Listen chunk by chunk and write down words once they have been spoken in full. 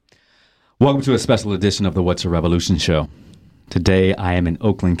Welcome to a special edition of the What's a Revolution show. Today I am in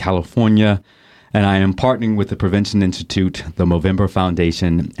Oakland, California, and I am partnering with the Prevention Institute, the Movember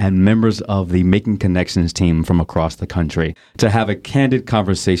Foundation, and members of the Making Connections team from across the country to have a candid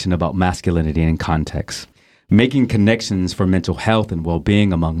conversation about masculinity and context. Making Connections for Mental Health and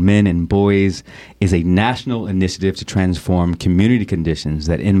Well-Being Among Men and Boys is a national initiative to transform community conditions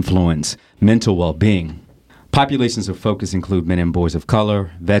that influence mental well-being. Populations of focus include men and boys of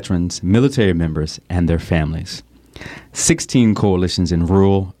color, veterans, military members, and their families. 16 coalitions in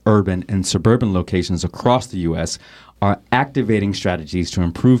rural, urban, and suburban locations across the U.S. are activating strategies to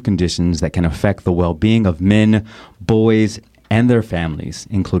improve conditions that can affect the well-being of men, boys, and their families,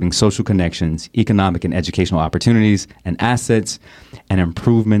 including social connections, economic and educational opportunities and assets, and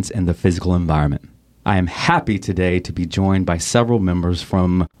improvements in the physical environment. I am happy today to be joined by several members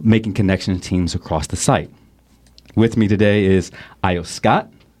from Making Connections teams across the site. With me today is Ayo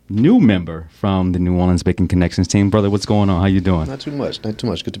Scott, new member from the New Orleans Making Connections team. Brother, what's going on? How you doing? Not too much.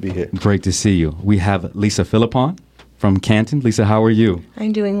 Good to be here. Great to see you. We have Lisa Philippon from Canton. Lisa, how are you?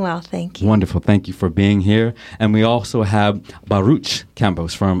 I'm doing well, thank you. Wonderful. Thank you for being here. And we also have Baruch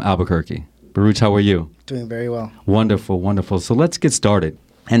Campos from Albuquerque. Baruch, how are you? Doing very well. Wonderful, wonderful. So let's get started.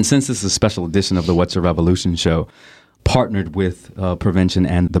 And since this is a special edition of the What's a Revolution show, partnered with Prevention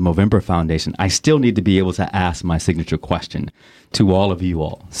and the Movember Foundation, I still need to be able to ask my signature question to all of you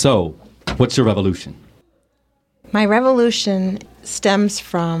all. So, what's your revolution? My revolution stems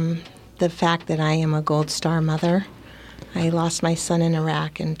from the fact that I am a Gold Star mother. I lost my son in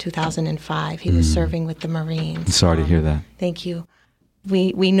Iraq in 2005. He was serving with the Marines. Sorry to hear that. Thank you.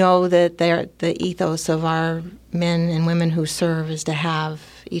 We know that the ethos of our men and women who serve is to have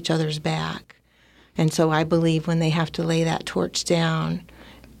each other's back. And so I believe when they have to lay that torch down,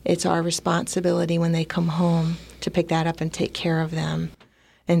 it's our responsibility when they come home to pick that up and take care of them.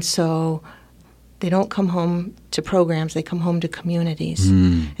 And so they don't come home to programs, they come home to communities.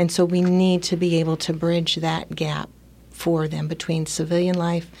 And so we need to be able to bridge that gap for them between civilian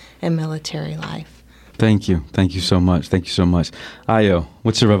life and military life. Thank you. Thank you so much. Thank you so much. Ayo,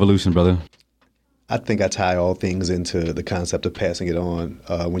 what's your revolution, brother? I think I tie all things into the concept of passing it on.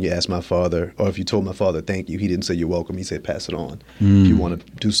 When you ask my father, or if you told my father, thank you, he didn't say you're welcome, he said pass it on. If you want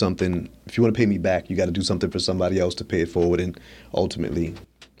to do something, if you want to pay me back, you got to do something for somebody else to pay it forward. And ultimately,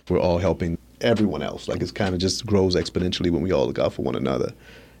 we're all helping everyone else. Like it's kind of just grows exponentially when we all look out for one another.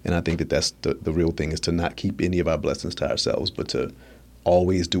 And I think that that's the real thing, is to not keep any of our blessings to ourselves, but to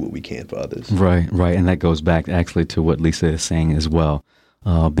always do what we can for others. Right. And that goes back actually to what Lisa is saying as well.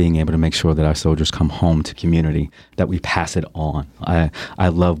 Being able to make sure that our soldiers come home to community, that we pass it on. I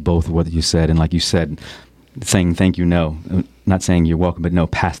love both what you said, and like you said, saying thank you, no, not saying you're welcome, but no,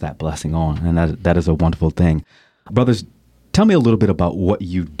 pass that blessing on, and that is a wonderful thing. Brothers, tell me a little bit about what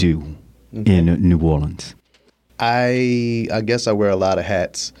you do in New Orleans. I guess I wear a lot of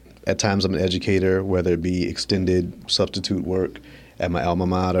hats. At times I'm an educator, whether it be extended substitute work at my alma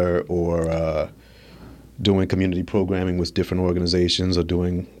mater or doing community programming with different organizations, or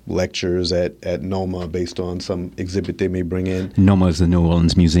doing lectures at NOMA based on some exhibit they may bring in. NOMA is the New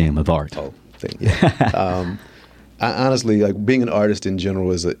Orleans Museum of Art. Oh, yeah. I honestly, like, being an artist in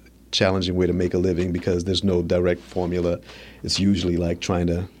general is a challenging way to make a living because there's no direct formula. It's usually like trying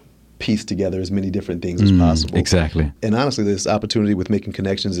to piece together as many different things as possible. Exactly. And honestly, this opportunity with Making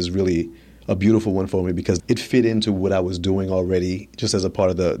Connections is really a beautiful one for me because it fit into what I was doing already, just as a part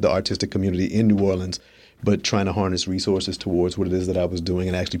of the artistic community in New Orleans, but trying to harness resources towards what it is that I was doing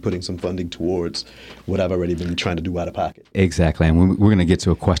and actually putting some funding towards what I've already been trying to do out of pocket. Exactly. And we're going to get to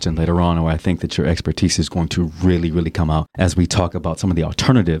a question later on where I think that your expertise is going to really, really come out as we talk about some of the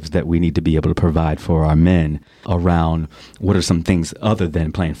alternatives that we need to be able to provide for our men around what are some things other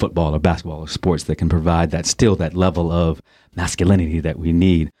than playing football or basketball or sports that can provide that level of masculinity that we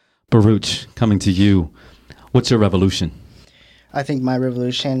need. Baruch, coming to you, what's your revolution? I think my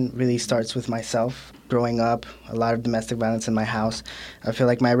revolution really starts with myself. Growing up, a lot of domestic violence in my house. I feel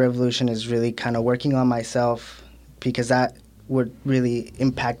like my revolution is really kind of working on myself because that would really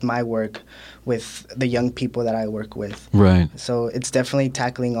impact my work with the young people that I work with. Right. So it's definitely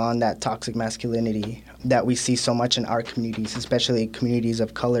tackling on that toxic masculinity that we see so much in our communities, especially communities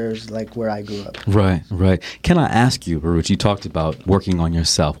of colors like where I grew up. Right. Can I ask you, Baruch, you talked about working on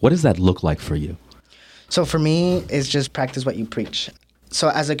yourself. What does that look like for you? So for me, it's just practice what you preach. So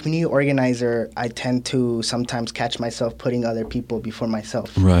as a community organizer, I tend to sometimes catch myself putting other people before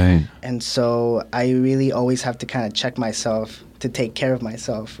myself. Right. And so I really always have to kind of check myself to take care of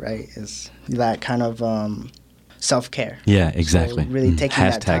myself, right? Is that kind of self-care. Yeah, exactly. So really taking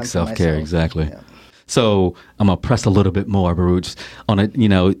that time Hashtag self-care, for myself. exactly. Yeah. So I'm going to press a little bit more, Baruch, on it. You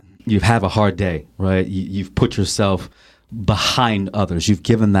know, you have a hard day, right? You've put yourself behind others. You've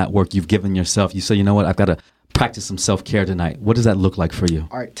given that work. You've given yourself. You say, you know what? I've got to practice some self-care tonight. What does that look like for you?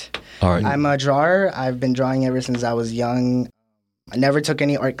 Art. Art. I'm a drawer. I've been drawing ever since I was young. I never took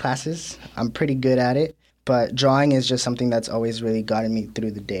any art classes. I'm pretty good at it. But drawing is just something that's always really gotten me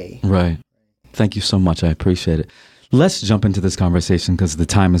through the day. Right. Thank you so much. I appreciate it. Let's jump into this conversation because the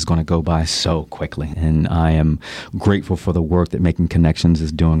time is going to go by so quickly. And I am grateful for the work that Making Connections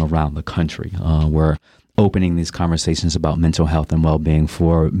is doing around the country. We're opening these conversations about mental health and well-being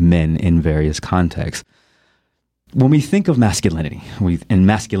for men in various contexts. When we think of masculinity, and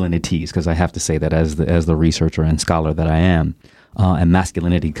masculinities, because I have to say that as the researcher and scholar that I am, and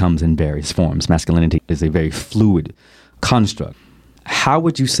masculinity comes in various forms. Masculinity is a very fluid construct. How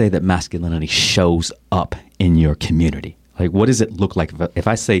would you say that masculinity shows up in your community? Like, what does it look like? If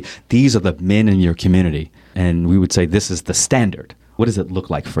I say, these are the men in your community, and we would say, this is the standard, what does it look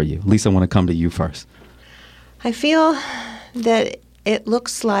like for you? Lisa, I want to come to you first. I feel that it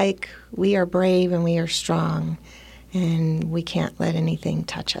looks like we are brave and we are strong, and we can't let anything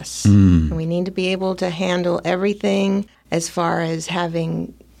touch us. And we need to be able to handle everything as far as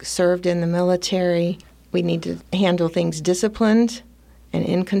having served in the military. We need to handle things disciplined and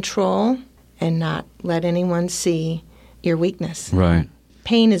in control and not let anyone see your weakness. Right.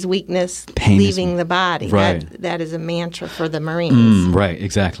 Pain is weakness, leaving the body. Right. That is a mantra for the Marines. Right,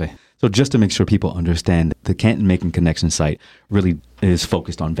 exactly. So just to make sure people understand, the Canton Making Connection site really is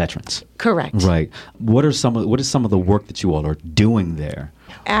focused on veterans. Correct. Right. What is some of the work that you all are doing there?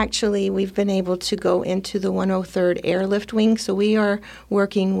 Actually, we've been able to go into the 103rd Airlift Wing, so we are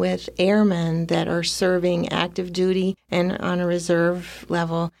working with airmen that are serving active duty and on a reserve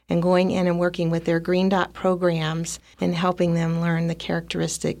level and going in and working with their Green Dot programs and helping them learn the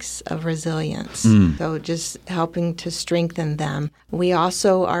characteristics of resilience. So just helping to strengthen them. We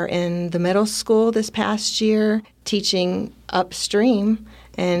also are in the middle school this past year teaching upstream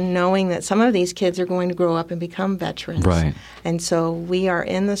and knowing that some of these kids are going to grow up and become veterans. Right. And so we are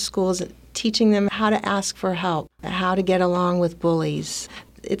in the schools teaching them how to ask for help, how to get along with bullies.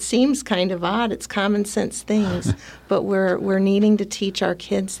 It seems kind of odd. It's common sense things, but we're needing to teach our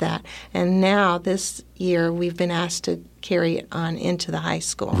kids that. And now this year we've been asked to carry it on into the high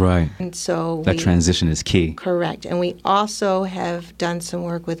school. Right. And so that transition is key. Correct. And we also have done some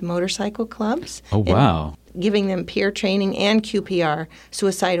work with motorcycle clubs. Oh, wow. Giving them peer training and QPR,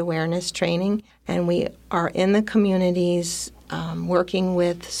 suicide awareness training. And we are in the communities working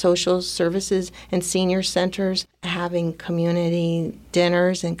with social services and senior centers, having community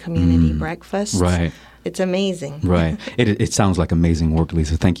dinners and community breakfasts. Right. It's amazing. Right. It sounds like amazing work,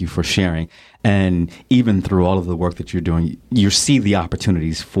 Lisa. Thank you for sharing. And even through all of the work that you're doing, you see the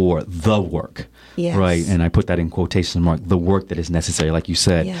opportunities for the work. Yes. Right. And I put that in quotation mark, the work that is necessary, like you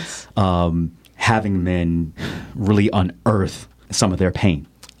said. Yes. Having men really unearth some of their pain.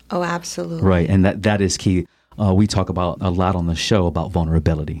 Oh, absolutely. Right. And that is key. We talk about a lot on the show about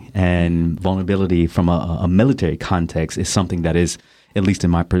vulnerability. And vulnerability from a military context is something that is, at least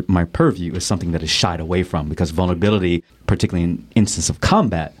in my purview, is something that is shied away from, because vulnerability, particularly in instance of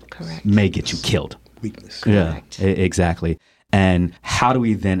combat, Correct. may get you killed. Weakness. Correct. Yeah, exactly. And how do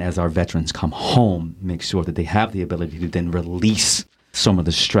we then, as our veterans come home, make sure that they have the ability to then release some of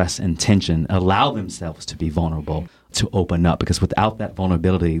the stress and tension, allow themselves to be vulnerable, to open up? Because without that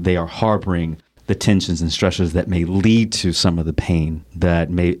vulnerability, they are harboring the tensions and stressors that may lead to some of the pain that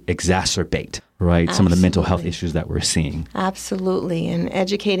may exacerbate, right, some of the mental health issues that we're seeing. Absolutely, and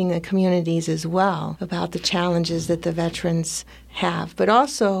educating the communities as well about the challenges that the veterans have, but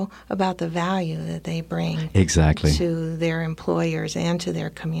also about the value that they bring Exactly. to their employers and to their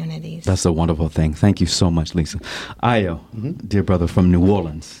communities. That's a wonderful thing. Thank you so much, Lisa. Ayo, dear brother from New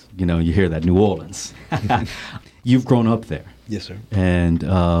Orleans, you hear that, New Orleans. You've grown up there. Yes, sir. And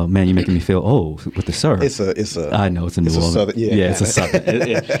man, you're making me feel old with the surf. It's a. I know it's a New Orleans. Southern, it's a southern.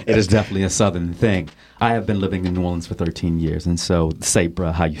 It is definitely a southern thing. I have been living in New Orleans for 13 years, and so say,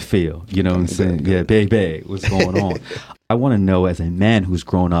 bruh, how you feel? You know what I'm saying? Yeah, baby, what's going on? I want to know, as a man who's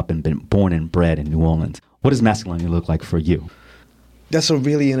grown up and been born and bred in New Orleans, what does masculinity look like for you? That's a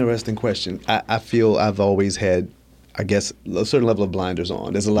really interesting question. I feel I've always had, I guess, a certain level of blinders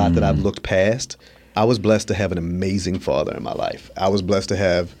on. There's a lot that I've looked past. I was blessed to have an amazing father in my life. I was blessed to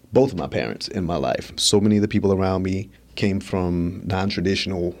have both of my parents in my life. So many of the people around me came from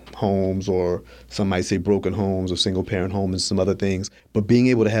non-traditional homes, or some might say broken homes or single-parent homes and some other things. But being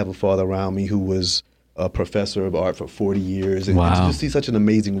able to have a father around me who was a professor of art for 40 years, and Wow. to just see such an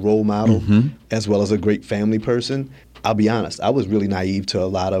amazing role model as well as a great family person. I'll be honest, I was really naive to a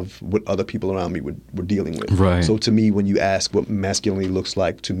lot of what other people around me were dealing with. Right. So to me, when you ask what masculinity looks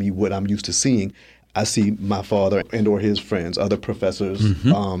like, to me, what I'm used to seeing, I see my father and or his friends, other professors.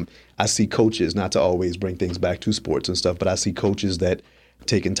 I see coaches, not to always bring things back to sports and stuff, but I see coaches that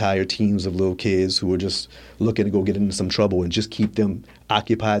take entire teams of little kids who are just looking to go get into some trouble and just keep them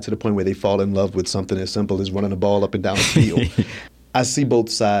occupied to the point where they fall in love with something as simple as running a ball up and down the field. I see both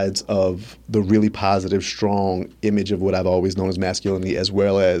sides of the really positive, strong image of what I've always known as masculinity, as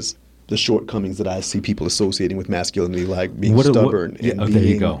well as the shortcomings that I see people associating with masculinity, like being stubborn and being, there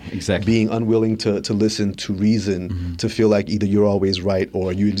you go. Exactly. being unwilling to listen, to reason, to feel like either you're always right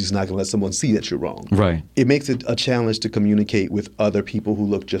or you're just not going to let someone see that you're wrong. Right. It makes it a challenge to communicate with other people who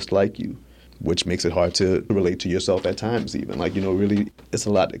look just like you, which makes it hard to relate to yourself at times even. Like, really, it's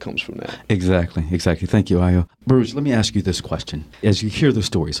a lot that comes from that. Exactly. Thank you, Ayo. Bruce, let me ask you this question. As you hear the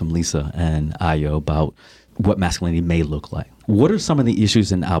stories from Lisa and Ayo about what masculinity may look like, what are some of the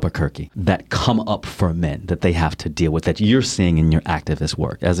issues in Albuquerque that come up for men that they have to deal with that you're seeing in your activist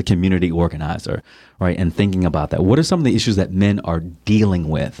work as a community organizer, right? And thinking about that, what are some of the issues that men are dealing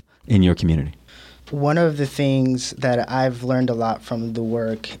with in your community? One of the things that I've learned a lot from the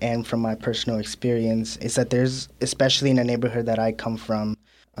work and from my personal experience is that there's, especially in a neighborhood that I come from,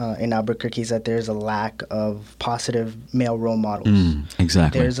 in Albuquerque, is that there's a lack of positive male role models.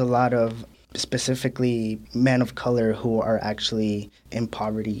 Exactly. There's a lot of specifically men of color who are actually in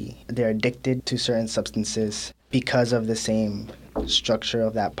poverty. They're addicted to certain substances because of the same structure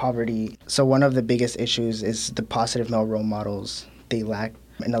of that poverty. So one of the biggest issues is the positive male role models they lack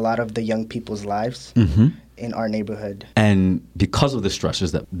in a lot of the young people's lives in our neighborhood. And because of the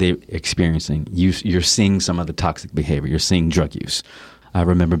stressors that they're experiencing, you're seeing some of the toxic behavior. You're seeing drug use. I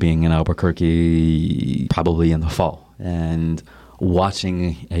remember being in Albuquerque probably in the fall and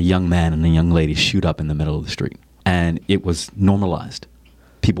watching a young man and a young lady shoot up in the middle of the street. And it was normalized.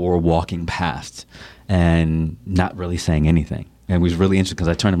 People were walking past and not really saying anything. And it was really interesting because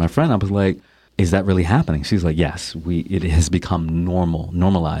I turned to my friend. I was like, is that really happening? She's like, yes, it has become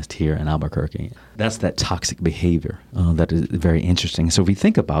normalized here in Albuquerque. That's that toxic behavior that is very interesting. So if we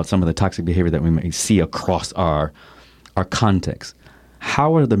think about some of the toxic behavior that we may see across our context,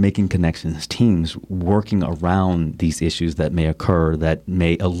 how are the Making Connections teams working around these issues that may occur that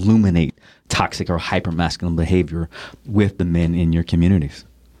may illuminate toxic or hypermasculine behavior with the men in your communities?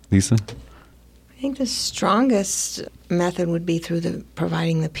 Lisa? I think the strongest method would be through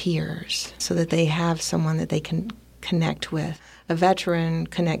providing the peers so that they have someone that they can connect with. A veteran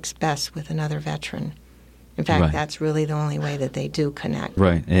connects best with another veteran. In fact, Right. That's really the only way that they do connect.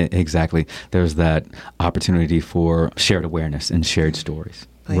 Right, exactly. There's that opportunity for shared awareness and shared stories.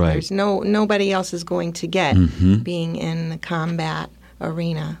 Like right. There's nobody else is going to get being in the combat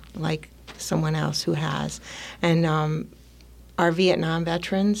arena like someone else who has. And our Vietnam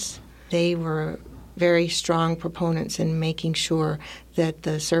veterans, they were very strong proponents in making sure that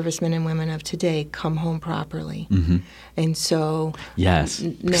the servicemen and women of today come home properly. And so Yes,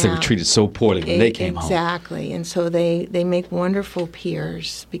 because they were now- treated so poorly when they came home. Exactly. And so they make wonderful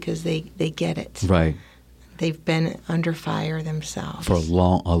peers because they get it. Right. They've been under fire themselves. For a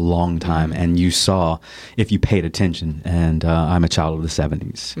long time. And you saw, if you paid attention, and I'm a child of the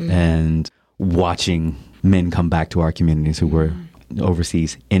 70s, and watching men come back to our communities who were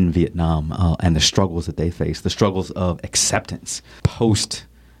overseas in Vietnam and the struggles that they faced, the struggles of acceptance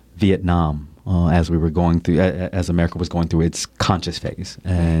post-Vietnam as we were going through, as America was going through its conscious phase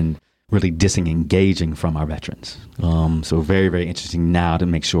and really disengaging from our veterans. So very, very interesting now to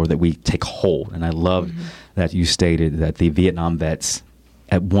make sure that we take hold. And I love that you stated that the Vietnam vets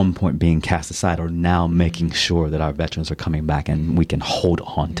at one point being cast aside are now making sure that our veterans are coming back and we can hold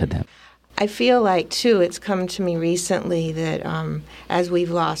on to them. I feel like, too, it's come to me recently that as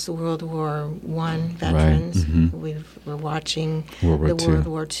we've lost the World War I veterans, we're watching World War II. World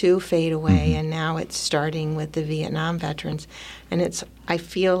War II fade away, and now it's starting with the Vietnam veterans. And I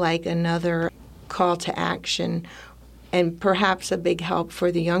feel like another call to action and perhaps a big help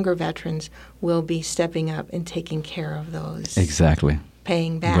for the younger veterans will be stepping up and taking care of those. Exactly.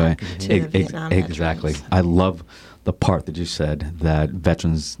 Paying back to the Vietnam Exactly. veterans. I love the part that you said that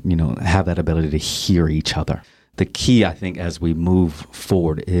veterans, have that ability to hear each other. The key, I think, as we move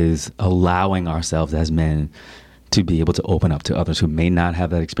forward is allowing ourselves as men to be able to open up to others who may not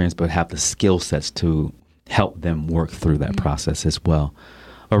have that experience but have the skill sets to help them work through that process as well.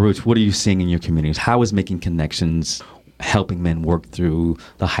 Aruch, what are you seeing in your communities? How is Making Connections helping men work through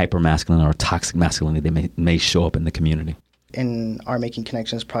the hypermasculine or toxic masculinity that may show up in the community? In our Making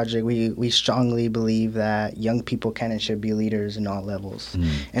Connections project, we strongly believe that young people can and should be leaders in all levels.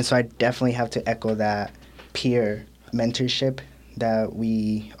 And so I definitely have to echo that peer mentorship that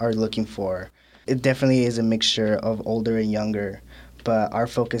we are looking for. It definitely is a mixture of older and younger, but our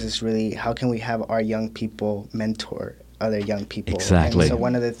focus is really how can we have our young people mentor other young people. Exactly. And so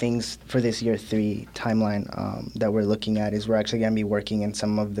one of the things for this year 3 timeline that we're looking at is we're actually going to be working in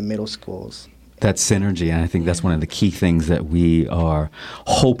some of the middle schools. That synergy, and I think that's one of the key things that we are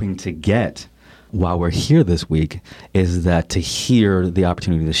hoping to get while we're here this week, is that to hear the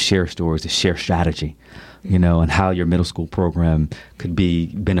opportunity to share stories, to share strategy, and how your middle school program could be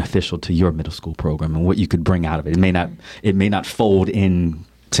beneficial to your middle school program and what you could bring out of it. It may not fold in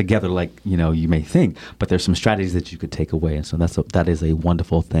together like you may think, but there's some strategies that you could take away, and so that is a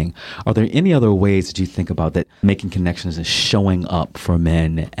wonderful thing. Are there any other ways that you think about that Making Connections is showing up for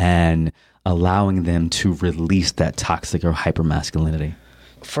men and allowing them to release that toxic or hypermasculinity?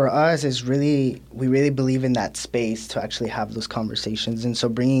 For us, we really believe in that space to actually have those conversations. And so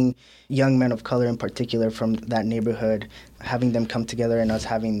bringing young men of color in particular from that neighborhood, having them come together and us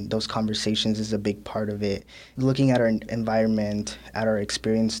having those conversations is a big part of it. Looking at our environment, at our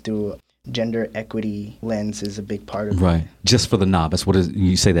experience through gender equity lens is a big part of it. Right. Just for the novice, what is,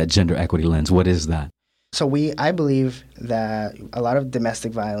 you say that gender equity lens, what is that? So I believe that a lot of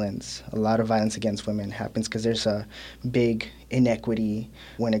domestic violence, a lot of violence against women happens because there's a big inequity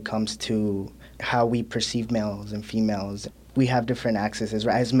when it comes to how we perceive males and females. We have different accesses.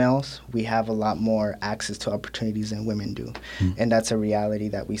 As males, we have a lot more access to opportunities than women do. And that's a reality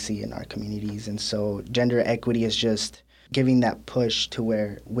that we see in our communities. And so gender equity is just giving that push to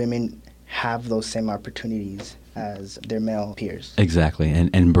where women have those same opportunities as their male peers. Exactly,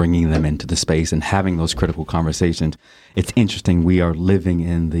 and bringing them into the space and having those critical conversations. It's interesting, we are living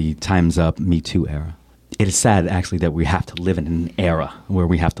in the Time's Up, Me Too era. It is sad, actually, that we have to live in an era where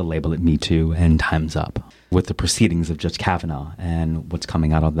we have to label it Me Too and Time's Up. With the proceedings of Judge Kavanaugh and what's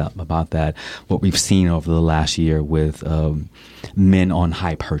coming out of that, about that, what we've seen over the last year with men on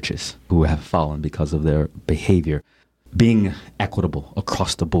high purchase who have fallen because of their behavior. Being equitable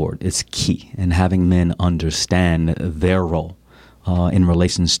across the board is key, and having men understand their role in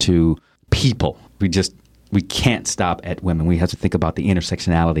relations to people. We can't stop at women. We have to think about the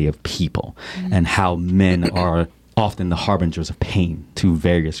intersectionality of people and how men are often the harbingers of pain to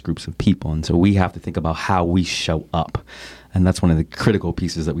various groups of people. And so we have to think about how we show up. And that's one of the critical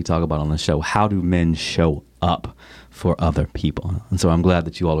pieces that we talk about on the show. How do men show up for other people? And so I'm glad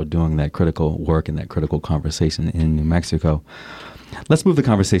that you all are doing that critical work and that critical conversation in New Mexico. Let's move the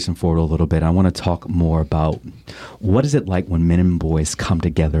conversation forward a little bit. I want to talk more about what is it like when men and boys come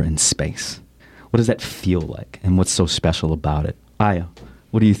together in space? What does that feel like? And what's so special about it? Aya,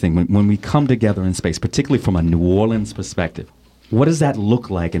 what do you think? When we come together in space, particularly from a New Orleans perspective, what does that look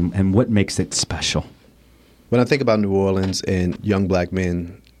like and what makes it special? When I think about New Orleans and young black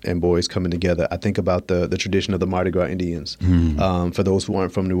men and boys coming together, I think about the tradition of the Mardi Gras Indians. For those who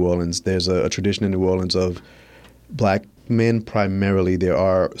aren't from New Orleans, there's a tradition in New Orleans of black men primarily. There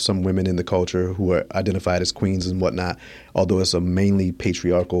are some women in the culture who are identified as queens and whatnot, although it's a mainly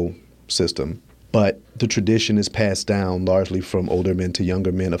patriarchal system. But the tradition is passed down largely from older men to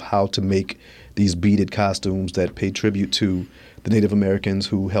younger men of how to make these beaded costumes that pay tribute to the Native Americans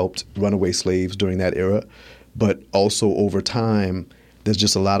who helped runaway slaves during that era. But also over time, there's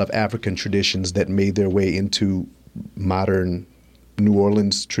just a lot of African traditions that made their way into modern New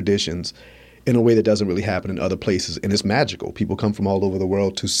Orleans traditions in a way that doesn't really happen in other places. And it's magical. People come from all over the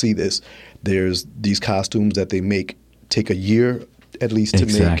world to see this. There's these costumes that they take a year at least to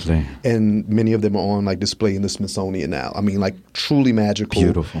make. And many of them are on display in the Smithsonian now. I mean, truly magical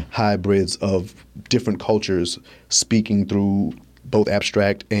Beautiful. Hybrids of different cultures speaking through both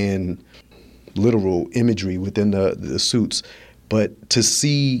abstract and literal imagery within the suits. But to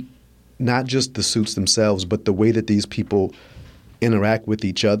see not just the suits themselves, but the way that these people interact with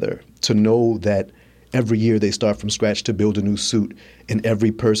each other, to know that every year they start from scratch to build a new suit, and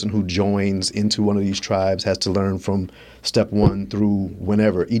every person who joins into one of these tribes has to learn from step one through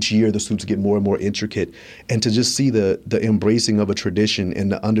whenever. Each year the suits get more and more intricate, and to just see the embracing of a tradition and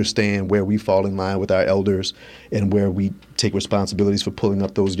to understand where we fall in line with our elders and where we take responsibilities for pulling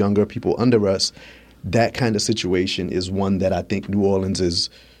up those younger people under us, that kind of situation is one that I think New Orleans is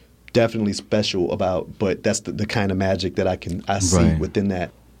definitely special about, but that's the kind of magic that I see within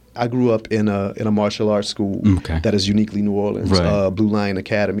that. I grew up in a martial arts school that is uniquely New Orleans, Blue Lion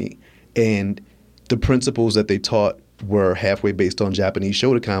Academy, and the principles that they taught were halfway based on Japanese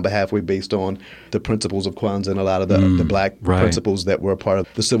Shotokan, but halfway based on the principles of Kwanzaa and a lot of the black principles that were a part of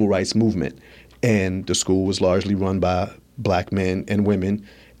the civil rights movement. And the school was largely run by black men and women,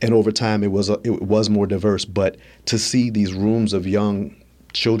 and over time it was more diverse. But to see these rooms of young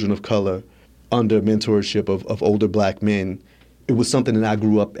children of color under mentorship of older black men, it was something that I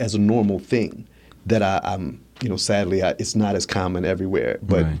grew up as a normal thing. That I'm, sadly, it's not as common everywhere.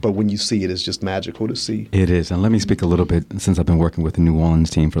 But when you see it, it's just magical to see. It is. And let me speak a little bit, since I've been working with the New Orleans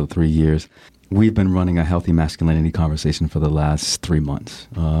team for 3 years. We've been running a healthy masculinity conversation for the last 3 months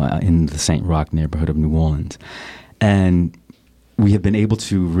in the St. Roch neighborhood of New Orleans. And we have been able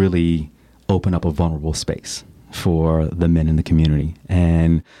to really open up a vulnerable space for the men in the community.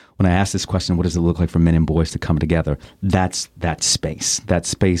 And when I ask this question, what does it look like for men and boys to come together? That's that space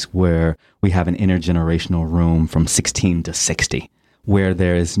where we have an intergenerational room from 16 to 60, where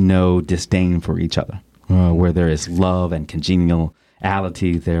there is no disdain for each other, where there is love and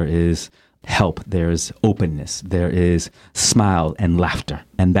congeniality, there is help, there is openness, there is smile and laughter.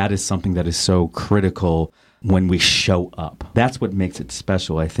 And that is something that is so critical when we show up. That's what makes it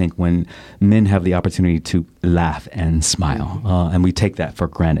special, I think, when men have the opportunity to laugh and smile. And we take that for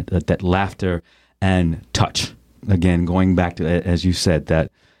granted, that laughter and touch. Again, going back to, as you said, that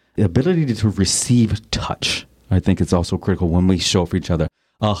the ability to receive touch, I think it's also critical when we show up for each other.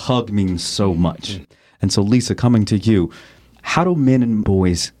 A hug means so much. And so, Lisa, coming to you, how do men and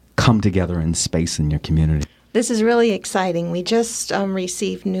boys come together in space in your community? This is really exciting. We just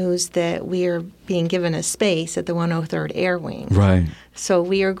received news that we are being given a space at the 103rd Air Wing. Right. So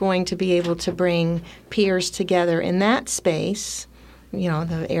we are going to be able to bring peers together in that space,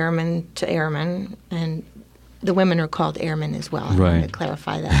 the airmen to airmen, and the women are called airmen as well. Right. I want to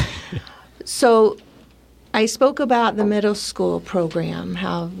clarify that. So I spoke about the middle school program,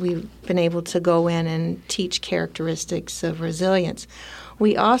 how we've been able to go in and teach characteristics of resilience.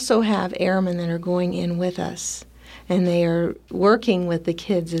 We also have airmen that are going in with us, and they are working with the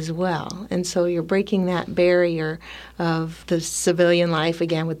kids as well. And so you're breaking that barrier of the civilian life,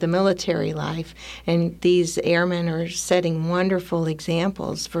 again, with the military life. And these airmen are setting wonderful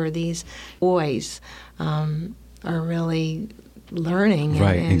examples for these boys, are really learning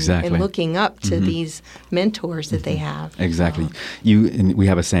and looking up to these mentors that they have. Exactly. And we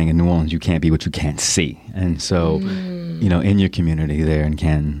have a saying in New Orleans, you can't be what you can't see. And so, in your community there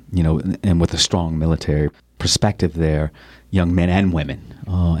and with a strong military perspective there, young men and women,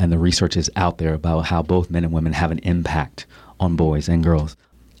 and the research is out there about how both men and women have an impact on boys and girls.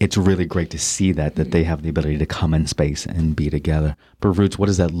 It's really great to see that they have the ability to come in space and be together. Baruch, what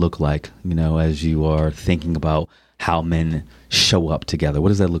does that look like, as you are thinking about how men show up together? What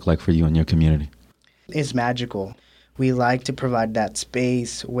does that look like for you in your community? It's magical. We like to provide that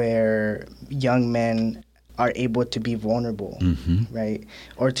space where young men are able to be vulnerable, right?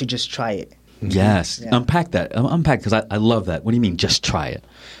 Or to just try it. Yes. Yeah. Unpack that. Because I love that. What do you mean, just try it?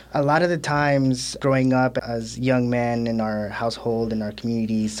 A lot of the times growing up as young men in our household, in our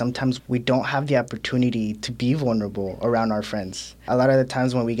communities, sometimes we don't have the opportunity to be vulnerable around our friends. A lot of the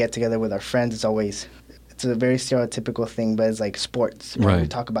times when we get together with our friends, it's a very stereotypical thing, but it's like sports. Right? We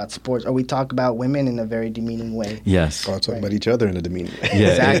talk about sports, or we talk about women in a very demeaning way. Yes. Or talk about each other in a demeaning way.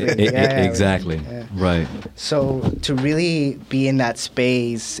 Yeah, exactly. Exactly. Yeah. Right. So to really be in that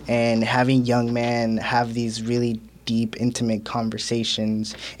space and having young men have these really deep, intimate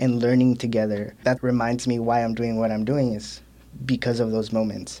conversations and learning together, that reminds me why I'm doing what I'm doing is because of those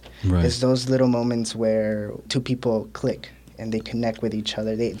moments. Right. It's those little moments where two people click and they connect with each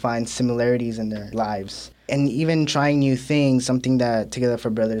other. They find similarities in their lives. And even trying new things, something that Together for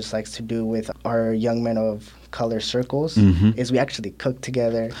Brothers likes to do with our young men of color circles is we actually cook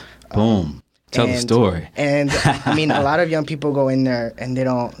together. Boom. Tell the story. And I mean, a lot of young people go in there and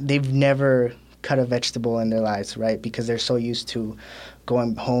they've never cut a vegetable in their lives, right? Because they're so used to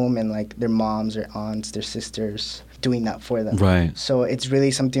going home and like their moms, their aunts, their sisters doing that for them. Right. So it's really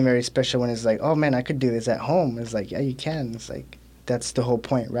something very special when it's like, oh man, I could do this at home. It's like, yeah, you can. It's like, that's the whole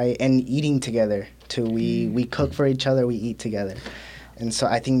point, right? And eating together too. We cook for each other, we eat together. And so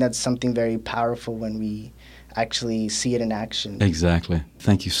I think that's something very powerful when we actually see it in action. Exactly.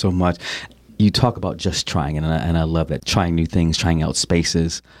 Thank you so much. You talk about just trying, and I love that, trying new things, trying out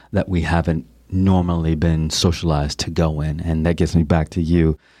spaces that we haven't normally been socialized to go in. And that gets me back to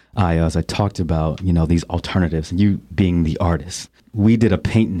you, Aya, as I talked about, these alternatives, and you being the artist. We did a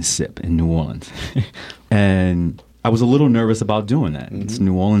paint and sip in New Orleans. And I was a little nervous about doing that. It's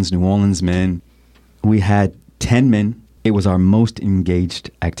New Orleans men. We had 10 men. It was our most engaged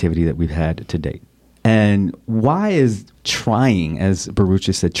activity that we've had to date. And why is trying, as Baruch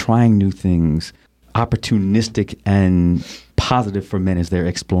said, trying new things, opportunistic and positive for men as they're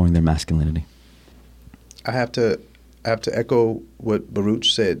exploring their masculinity? I have to echo what Baruch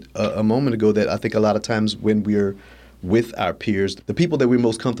said a moment ago, that I think a lot of times when we're with our peers, the people that we're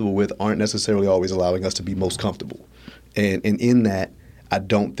most comfortable with aren't necessarily always allowing us to be most comfortable. And in that, I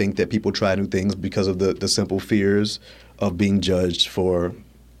don't think that people try new things because of the simple fears of being judged for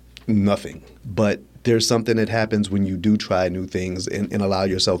nothing. But there's something that happens when you do try new things and allow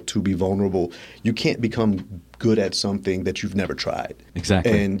yourself to be vulnerable. You can't become good at something that you've never tried.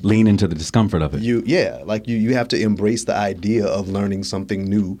 Exactly. And lean into the discomfort of it. You have to embrace the idea of learning something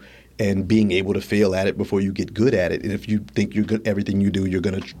new and being able to fail at it before you get good at it. And if you think you're good, everything you do, you're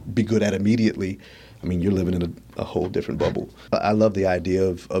going to be good at immediately, I mean, you're living in a whole different bubble. I love the idea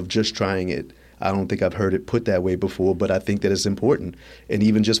of just trying it. I don't think I've heard it put that way before, but I think that it's important. And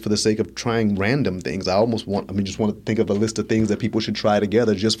even just for the sake of trying random things, just want to think of a list of things that people should try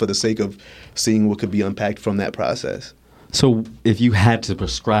together just for the sake of seeing what could be unpacked from that process. So if you had to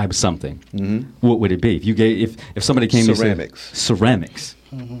prescribe something, what would it be? If somebody came to say ceramics.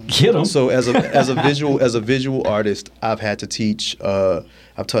 Get them. So as a visual artist, I've had to teach.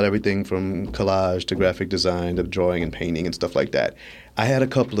 I've taught everything from collage to graphic design to drawing and painting and stuff like that. I had a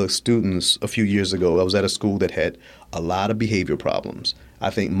couple of students a few years ago. I was at a school that had a lot of behavior problems.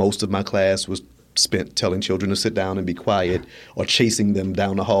 I think most of my class was spent telling children to sit down and be quiet or chasing them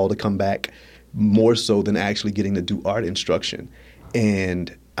down the hall to come back, more so than actually getting to do art instruction.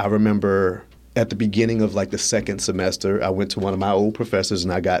 And I remember at the beginning of like the second semester, I went to one of my old professors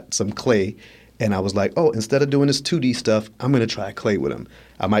and I got some clay. And I was like, oh, instead of doing this 2D stuff, I'm going to try clay with him.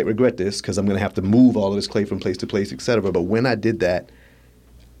 I might regret this because I'm going to have to move all of this clay from place to place, et cetera. But when I did that,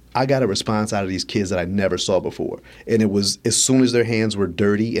 I got a response out of these kids that I never saw before. And it was as soon as their hands were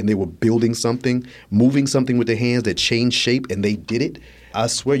dirty and they were building something, moving something with their hands that changed shape, and they did it, I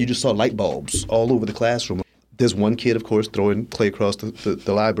swear you just saw light bulbs all over the classroom. There's one kid, of course, throwing clay across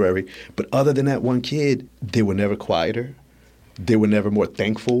the library. But other than that one kid, they were never quieter. They were never more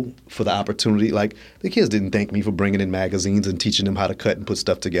thankful for the opportunity. Like, the kids didn't thank me for bringing in magazines and teaching them how to cut and put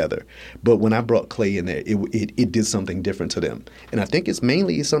stuff together. But when I brought clay in there, it did something different to them. And I think it's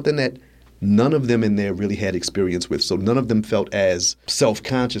mainly something that none of them in there really had experience with. So none of them felt as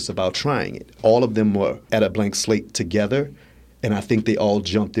self-conscious about trying it. All of them were at a blank slate together. And I think they all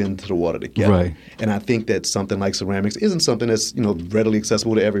jumped into the water together. Right. And I think that something like ceramics isn't something that's, readily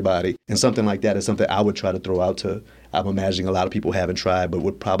accessible to everybody. And something like that is something I would try to throw out to, I'm imagining a lot of people haven't tried, but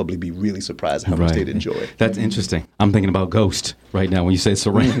would probably be really surprised how much they'd enjoy it. That's interesting. I'm thinking about Ghost right now when you say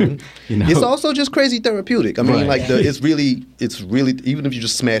ceramic. It's also just crazy therapeutic. I mean, it's really, even if you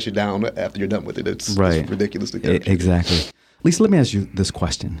just smash it down after you're done with it, it's ridiculously therapeutic. Exactly. Lisa, let me ask you this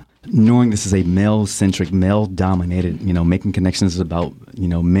question. Knowing this is a male-centric, male-dominated, making connections is about,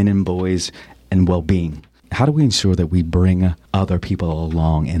 men and boys and well-being. How do we ensure that we bring other people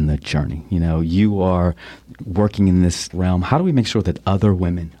along in the journey? You are working in this realm. How do we make sure that other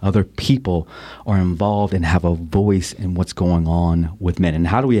women, other people are involved and have a voice in what's going on with men? And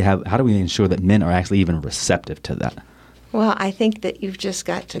how do we ensure that men are actually even receptive to that? Well, I think that you've just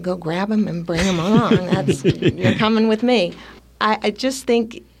got to go grab them and bring them along. You're coming with me. I just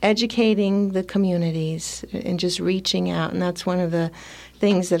think educating the communities and just reaching out, and that's one of the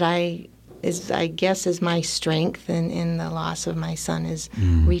things that I guess is my strength in the loss of my son, is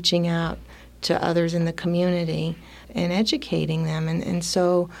reaching out to others in the community and educating them. And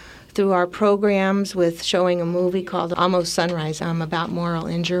so through our programs with showing a movie called Almost Sunrise about moral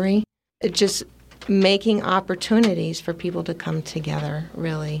injury, just making opportunities for people to come together,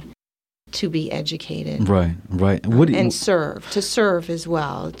 really, to be educated. Right. And serve as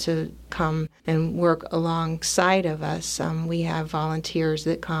well, to come and work alongside of us. We have volunteers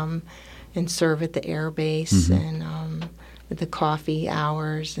that come and serve at the air base and the coffee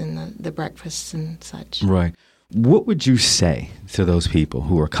hours and the breakfasts and such. Right. What would you say to those people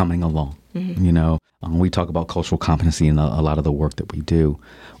who are coming along? We talk about cultural competency in a lot of the work that we do.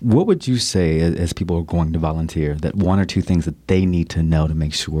 What would you say as people are going to volunteer, that one or two things that they need to know to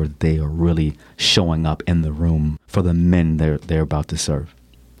make sure that they are really showing up in the room for the men they're about to serve?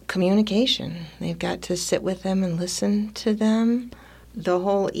 Communication. They've got to sit with them and listen to them. The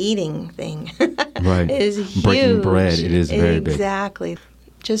whole eating thing is huge. Breaking bread, it is very big. Exactly.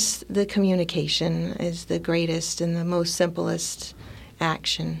 Just the communication is the greatest and the most simplest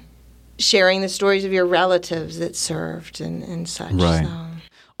action. Sharing the stories of your relatives that served and such. Right. So.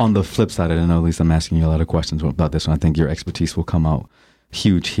 On the flip side, I know, at least I'm asking you a lot of questions about this one. I think your expertise will come out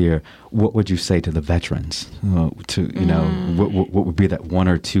huge here. What would you say to the veterans? What would be that one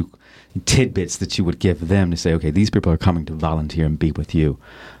or two tidbits that you would give them to say, okay, these people are coming to volunteer and be with you.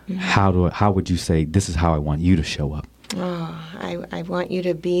 How would you say, this is how I want you to show up? I want you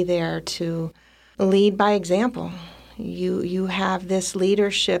to be there to lead by example. You have this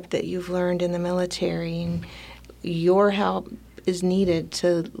leadership that you've learned in the military, and your help is needed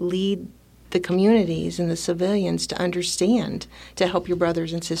to lead the communities and the civilians to understand, to help your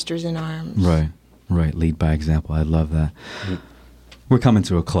brothers and sisters in arms. Right. Lead by example. I love that. Mm-hmm. We're coming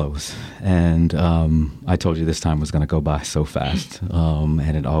to a close, and I told you this time was going to go by so fast,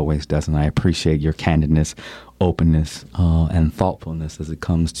 and it always does, and I appreciate your candidness, openness, and thoughtfulness as it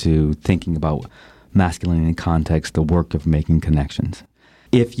comes to thinking about masculinity in context, the work of making connections.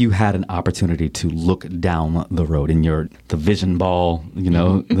 If you had an opportunity to look down the road in the vision ball,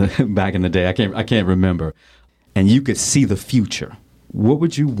 back in the day, I can't remember, and you could see the future, what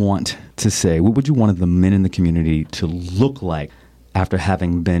would you want to say? What would you want the men in the community to look like after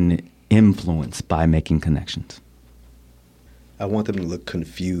having been influenced by making connections? I want them to look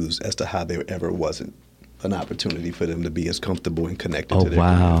confused as to how there ever wasn't an opportunity for them to be as comfortable and connected to their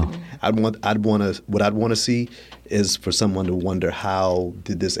community. What I'd want to see is for someone to wonder, how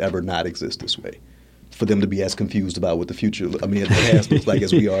did this ever not exist this way? For them to be as confused about what the future, the past looks like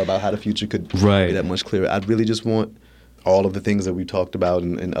as we are about how the future could be that much clearer. I'd really just want all of the things that we talked about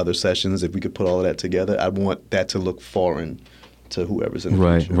in other sessions, if we could put all of that together, I want that to look foreign to whoever's in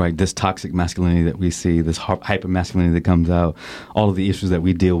the future. Right. This toxic masculinity that we see, this hyper masculinity that comes out, all of the issues that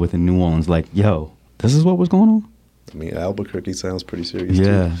we deal with in New Orleans, like, yo, this is what was going on? Albuquerque sounds pretty serious,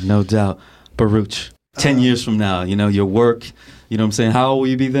 too. No doubt. Baruch, 10 years from now, your work, what I'm saying? How old will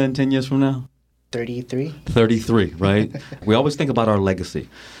you be then, 10 years from now? 33. 33, right? We always think about our legacy.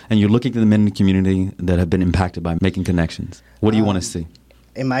 And you're looking at the men in the community that have been impacted by making connections. What do you want to see?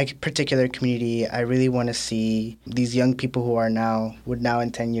 In my particular community, I really want to see these young people who would now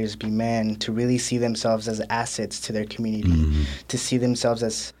in 10 years be men, to really see themselves as assets to their community, to see themselves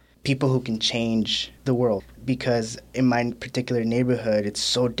as people who can change the world. Because in my particular neighborhood, it's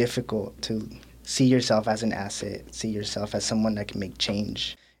so difficult to see yourself as an asset, see yourself as someone that can make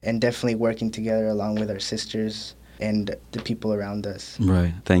change. And definitely working together along with our sisters and the people around us.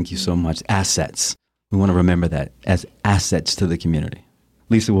 Right. Thank you so much. Assets. We want to remember that as assets to the community.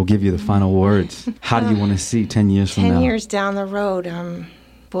 Lisa, we'll give you the final words. How do you want to see 10 years from now? 10 years down the road,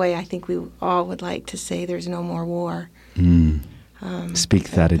 I think we all would like to say there's no more war. Speak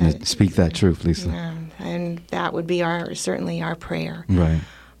that truth, Lisa. And that would be certainly our prayer. Right.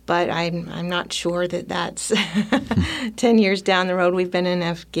 But I'm not sure that's 10 years down the road. We've been in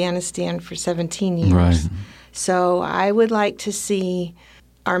Afghanistan for 17 years. Right. So I would like to see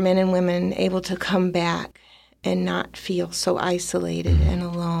our men and women able to come back and not feel so isolated and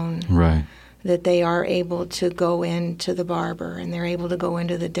alone. Right. That they are able to go into the barber and they're able to go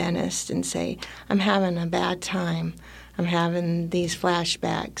into the dentist and say, I'm having a bad time. I'm having these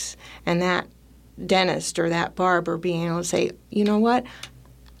flashbacks. And that dentist or that barber being able to say, you know what?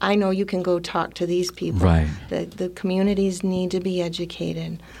 I know you can go talk to these people. Right. The communities need to be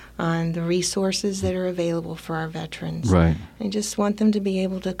educated on the resources that are available for our veterans. Right. I just want them to be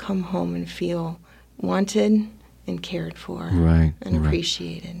able to come home and feel wanted and cared for. Right. And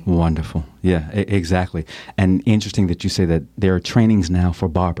appreciated. Wonderful. Yeah, exactly. And interesting that you say that there are trainings now for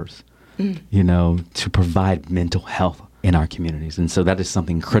barbers, to provide mental health in our communities. And so that is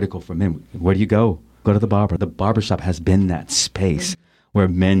something critical for men. Where do you go? Go to the barber. The barbershop has been that space where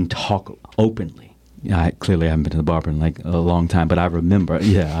men talk openly. Clearly I haven't been to the barber in a long time, but I remember,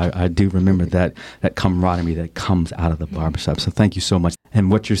 I do remember that camaraderie that comes out of the barbershop. So thank you so much. And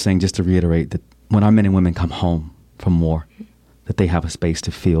what you're saying, just to reiterate, that when our men and women come home from war, that they have a space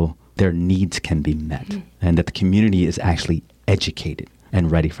to feel their needs can be met, and that the community is actually educated and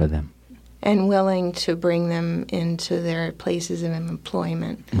ready for them. And willing to bring them into their places of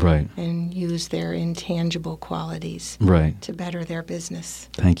employment. Right. And use their intangible qualities. Right. To better their business.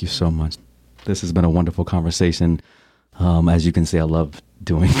 Thank you so much. This has been a wonderful conversation. As you can see, I love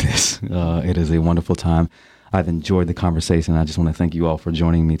doing this. It is a wonderful time. I've enjoyed the conversation. I just want to thank you all for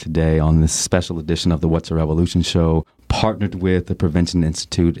joining me today on this special edition of the What's a Revolution show, partnered with the Prevention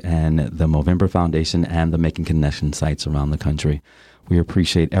Institute and the Movember Foundation and the Making Connection sites around the country. We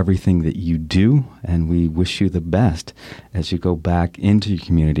appreciate everything that you do, and we wish you the best as you go back into your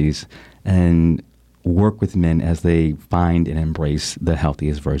communities and work with men as they find and embrace the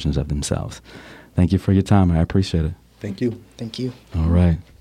healthiest versions of themselves. Thank you for your time. I appreciate it. Thank you. Thank you. All right.